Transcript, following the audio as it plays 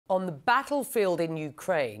On the battlefield in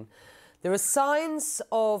Ukraine, there are signs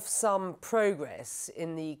of some progress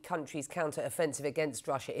in the country's counter-offensive against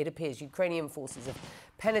Russia. It appears Ukrainian forces have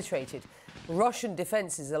penetrated Russian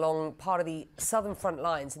defences along part of the southern front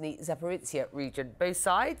lines in the Zaporizhzhia region. Both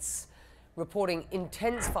sides reporting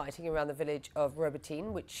intense fighting around the village of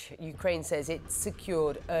Robotyne, which Ukraine says it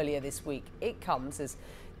secured earlier this week. It comes as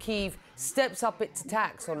Kyiv steps up its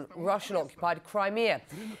attacks on Russian-occupied Crimea.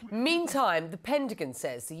 Meantime, the Pentagon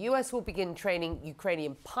says the US will begin training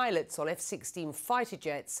Ukrainian pilots on F-16 fighter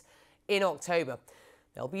jets in October.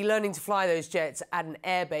 They'll be learning to fly those jets at an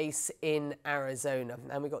airbase in Arizona.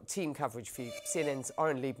 And we've got team coverage for you. CNN's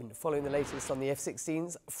Oren Liebermann following the latest on the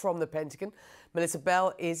F-16s from the Pentagon. Melissa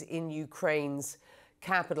Bell is in Ukraine's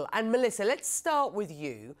capital. And Melissa, let's start with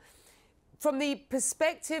you. From the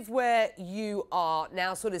perspective where you are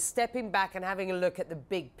now sort of stepping back and having a look at the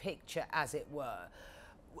big picture, as it were,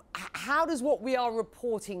 how does what we are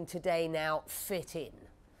reporting today now fit in?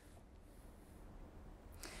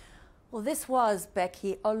 Well, this was,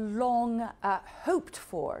 Becky, a long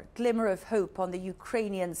hoped-for glimmer of hope on the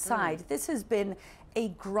Ukrainian side. This has been a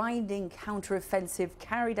grinding counteroffensive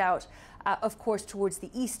carried out, of course, towards the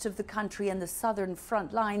east of the country and the southern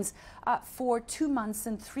front lines for 2 months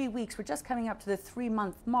and 3 weeks. We're just coming up to the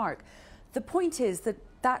 3-month mark. The point is that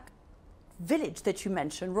that village that you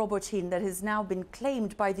mentioned, Robotyne, that has now been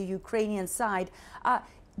claimed by the Ukrainian side,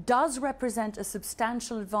 does represent a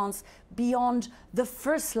substantial advance beyond the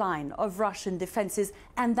first line of Russian defenses.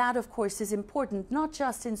 And that, of course, is important, not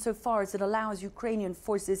just insofar as it allows Ukrainian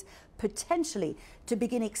forces potentially to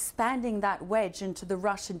begin expanding that wedge into the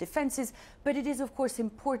Russian defenses, but it is, of course,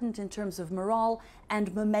 important in terms of morale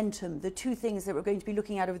and momentum, the two things that we're going to be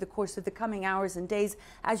looking at over the course of the coming hours and days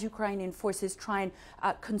as Ukrainian forces try and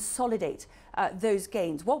consolidate those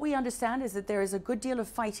gains. What we understand is that there is a good deal of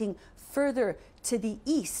fighting further to the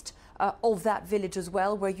east of that village as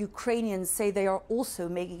well, where Ukrainians say they are also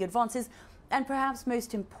making advances. And perhaps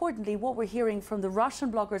most importantly, what we're hearing from the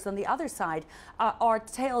Russian bloggers on the other side are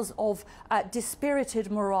tales of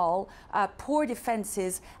dispirited morale, poor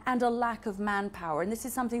defenses, and a lack of manpower. And this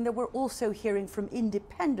is something that we're also hearing from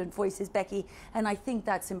independent voices, Becky, and I think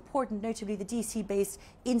that's important, notably the DC-based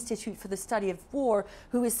Institute for the Study of War,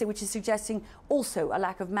 which is suggesting also a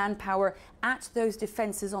lack of manpower at those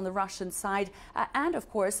defenses on the Russian side. And, of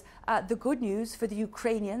course, the good news for the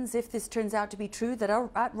Ukrainians, if this turns out to be true, that are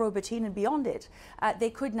at Robotyne and beyond it, they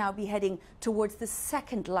could now be heading towards the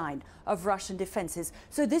second line of Russian defenses.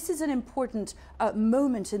 So this is an important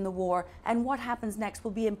moment in the war, and what happens next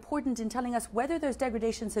will be important in telling us whether those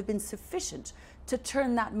degradations have been sufficient to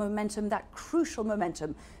turn that momentum, that crucial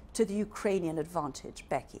momentum, to the Ukrainian advantage.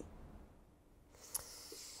 Becky.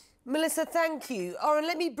 Melissa, thank you. Oren,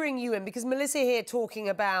 let me bring you in, because Melissa here talking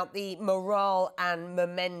about the morale and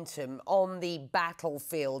momentum on the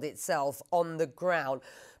battlefield itself, on the ground,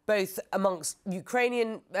 both amongst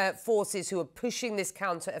Ukrainian forces who are pushing this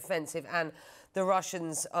counter-offensive and the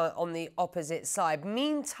Russians on the opposite side.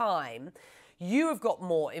 Meantime, you have got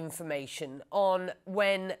more information on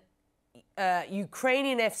when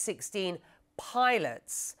Ukrainian F-16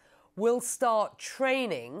 pilots will start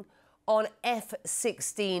training on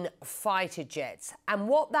F-16 fighter jets and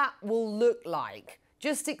what that will look like.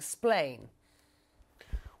 Just explain.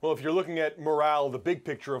 Well, if you're looking at morale, the big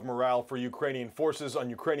picture of morale for Ukrainian forces on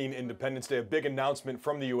Ukrainian Independence Day, a big announcement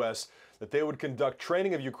from the U.S. that they would conduct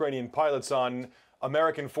training of Ukrainian pilots on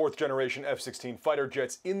American fourth-generation F-16 fighter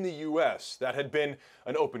jets in the U.S. That had been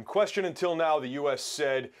an open question until now. The U.S.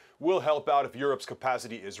 said, we'll help out if Europe's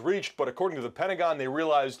capacity is reached. But according to the Pentagon, they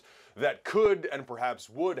realized that could and perhaps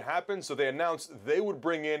would happen. So they announced they would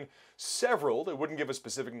bring in several, they wouldn't give a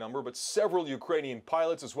specific number, but several Ukrainian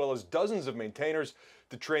pilots as well as dozens of maintainers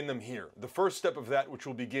to train them here. The first step of that, which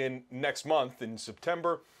will begin next month in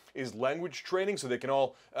September, is language training, so they can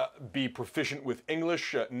all be proficient with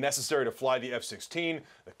English, necessary to fly the F-16.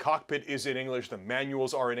 The cockpit is in English, the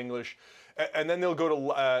manuals are in English. And then they'll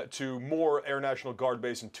go to Moore Air National Guard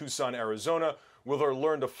Base in Tucson, Arizona, where they'll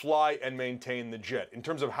learn to fly and maintain the jet. In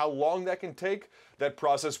terms of how long that can take, that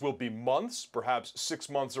process will be months, perhaps 6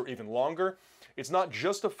 months or even longer. It's not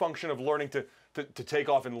just a function of learning to take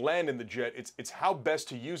off and land in the jet. It's how best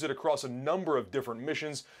to use it across a number of different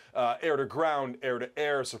missions, air to ground, air to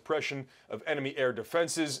air, suppression of enemy air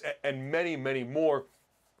defenses, and many, many more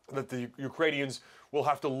that the Ukrainians will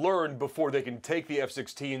have to learn before they can take the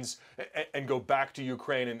F-16s and go back to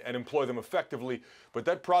Ukraine and employ them effectively. But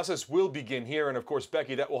that process will begin here. And of course,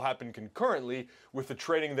 Becky, that will happen concurrently with the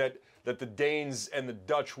training that the Danes and the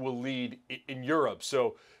Dutch will lead in Europe.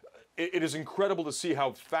 So it is incredible to see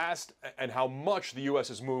how fast and how much the U.S.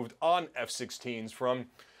 has moved on F-16s from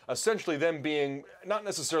essentially them being not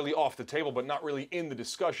necessarily off the table, but not really in the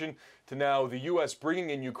discussion, to now the U.S. bringing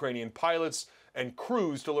in Ukrainian pilots and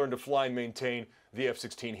crews to learn to fly and maintain the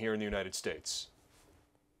F-16 here in the United States.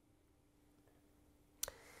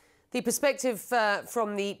 The perspective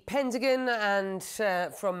from the Pentagon and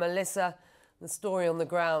from Melissa, the story on the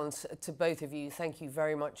ground to both of you. Thank you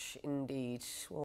very much indeed.